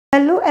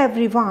Hello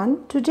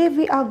everyone, today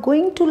we are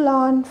going to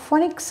learn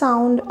phonic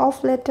sound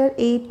of letter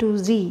A to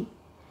Z.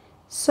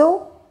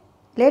 So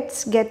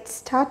let's get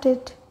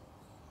started.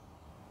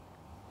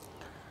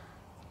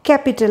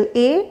 Capital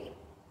A,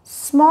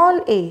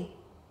 small a.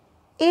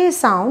 A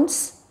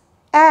sounds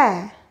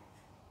A.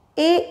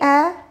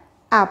 A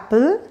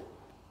apple.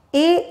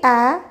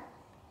 A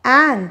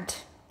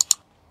ant.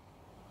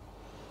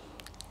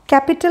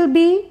 Capital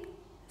B,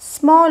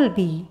 small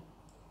b.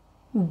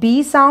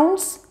 B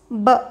sounds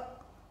B.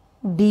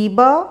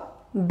 Beaver,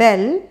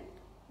 bell,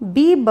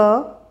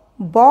 beaver,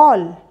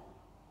 ball.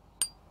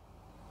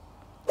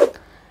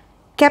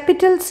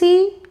 Capital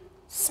C,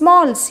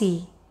 small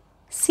c.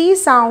 C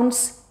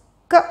sounds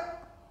K.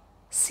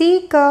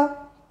 Seeker,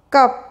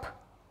 cup,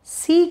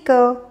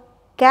 seeker,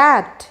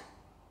 cat.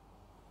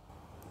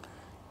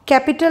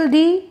 Capital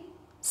D,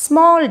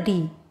 small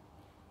d.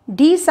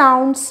 D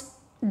sounds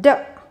D.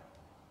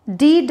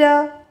 D,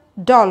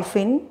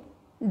 dolphin,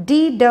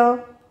 D,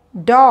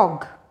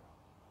 dog.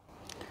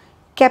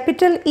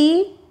 Capital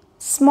E,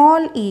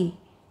 small e.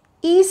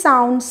 E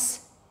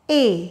sounds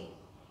A.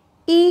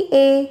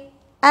 E,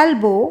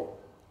 elbow,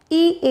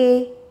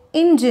 E,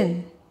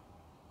 engine.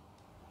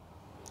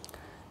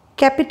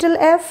 Capital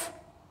F,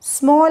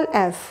 small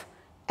f.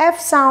 F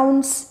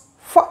sounds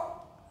F.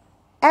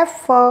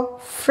 F for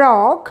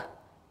frog,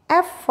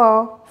 F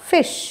for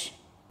fish.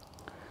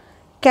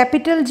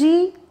 Capital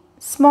G,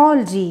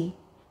 small g.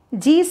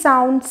 G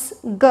sounds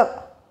G.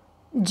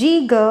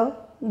 G,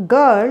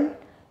 girl,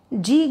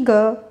 G,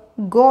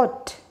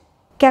 goat.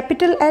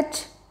 Capital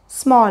H,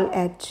 small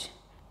h.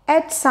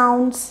 H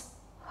sounds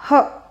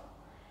H.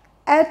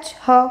 H,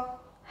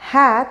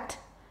 hat,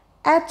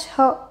 H,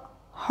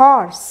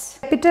 horse.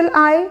 Capital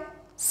I,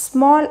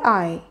 small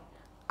I.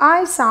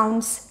 I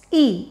sounds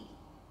E.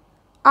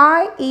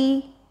 I,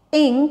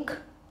 ink,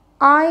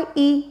 I,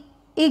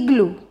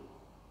 igloo.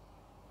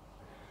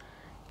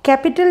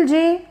 Capital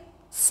J,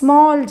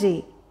 small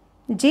j.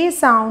 J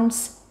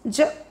sounds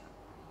J.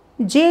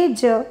 J,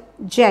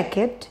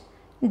 jacket,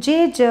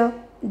 J,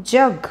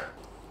 jug.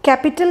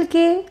 Capital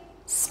K,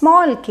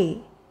 small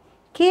k.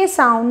 K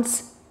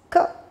sounds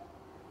K.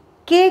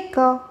 K,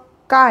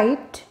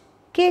 kite,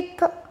 K,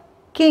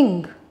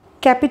 king.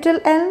 Capital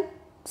L,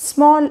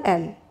 small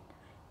l.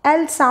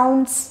 L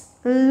sounds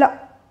L.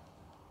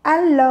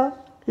 L,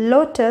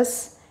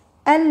 lotus,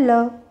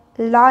 L,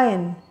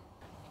 lion.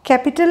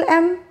 Capital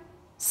M,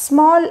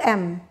 small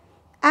m.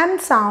 M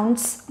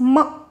sounds M.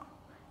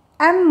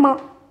 M,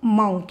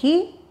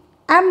 monkey,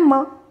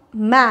 M,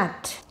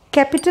 mat.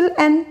 Capital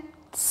N,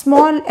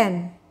 small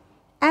n.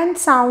 N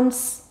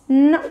sounds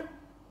N.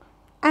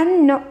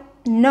 N,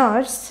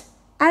 nurse,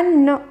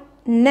 N,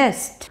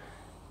 nest.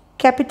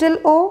 Capital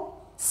O,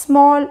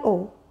 small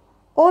o.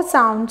 O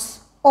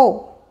sounds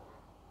O.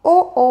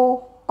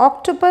 O,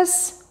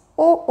 octopus,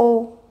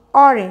 O,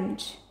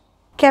 orange.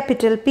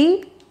 Capital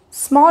P,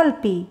 small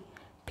p.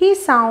 P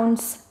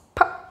sounds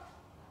P.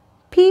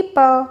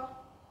 Peeper,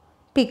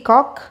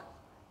 peacock,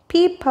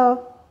 peeper,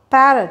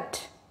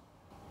 parrot.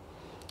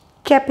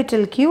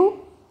 Capital Q,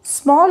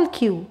 small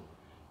q.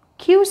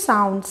 Q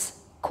sounds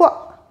Qu.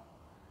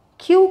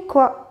 Q,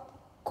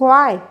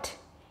 quiet,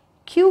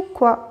 Q,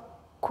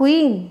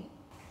 queen.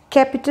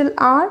 Capital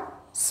R,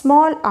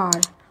 small r.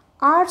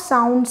 R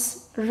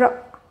sounds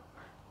R.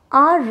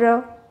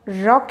 R,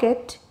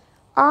 rocket,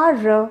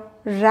 R,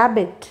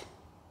 rabbit.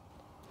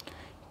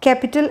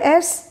 Capital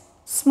S,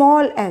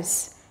 small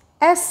s.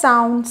 S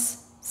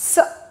sounds S.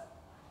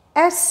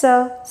 S,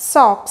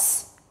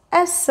 socks,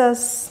 S,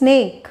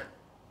 snake.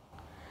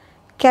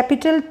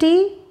 Capital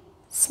T,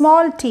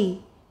 small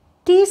t.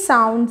 T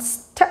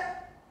sounds T.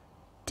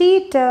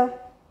 T,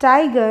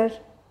 tiger,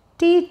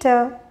 T,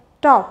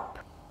 top.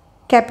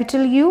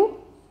 Capital U,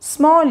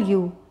 small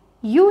u.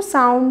 U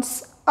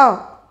sounds A.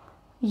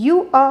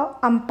 U,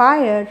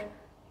 umpire,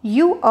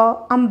 U,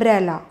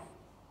 umbrella.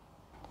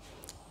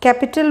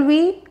 Capital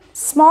V,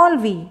 small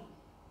v.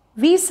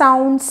 V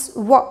sounds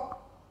V.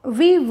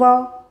 V,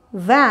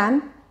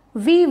 van,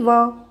 V,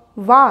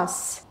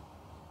 vase.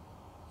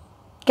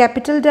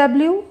 Capital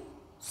W,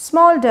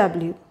 small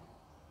w.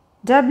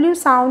 W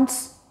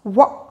sounds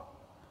W.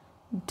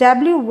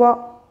 W,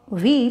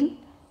 wheel,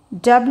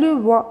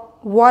 W,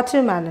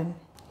 watermelon.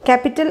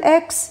 Capital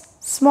X,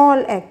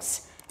 small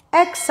x.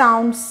 X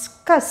sounds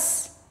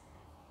cuss.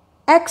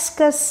 X,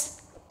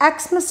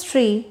 Xmas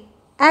tree,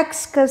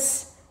 X,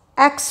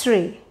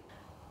 X-ray.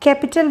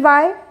 Capital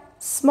Y,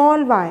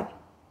 small y.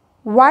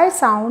 Y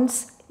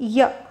sounds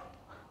Y.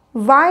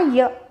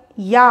 Y,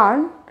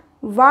 yarn,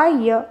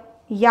 Y,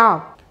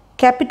 yak.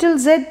 Capital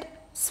Z,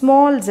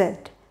 small z.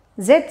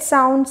 Z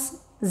sounds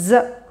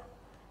Z.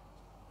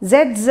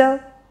 Z,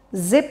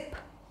 zip,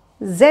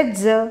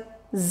 Z,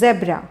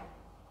 zebra.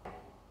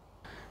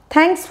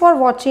 Thanks for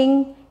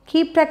watching.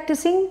 Keep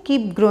practicing,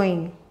 keep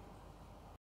growing.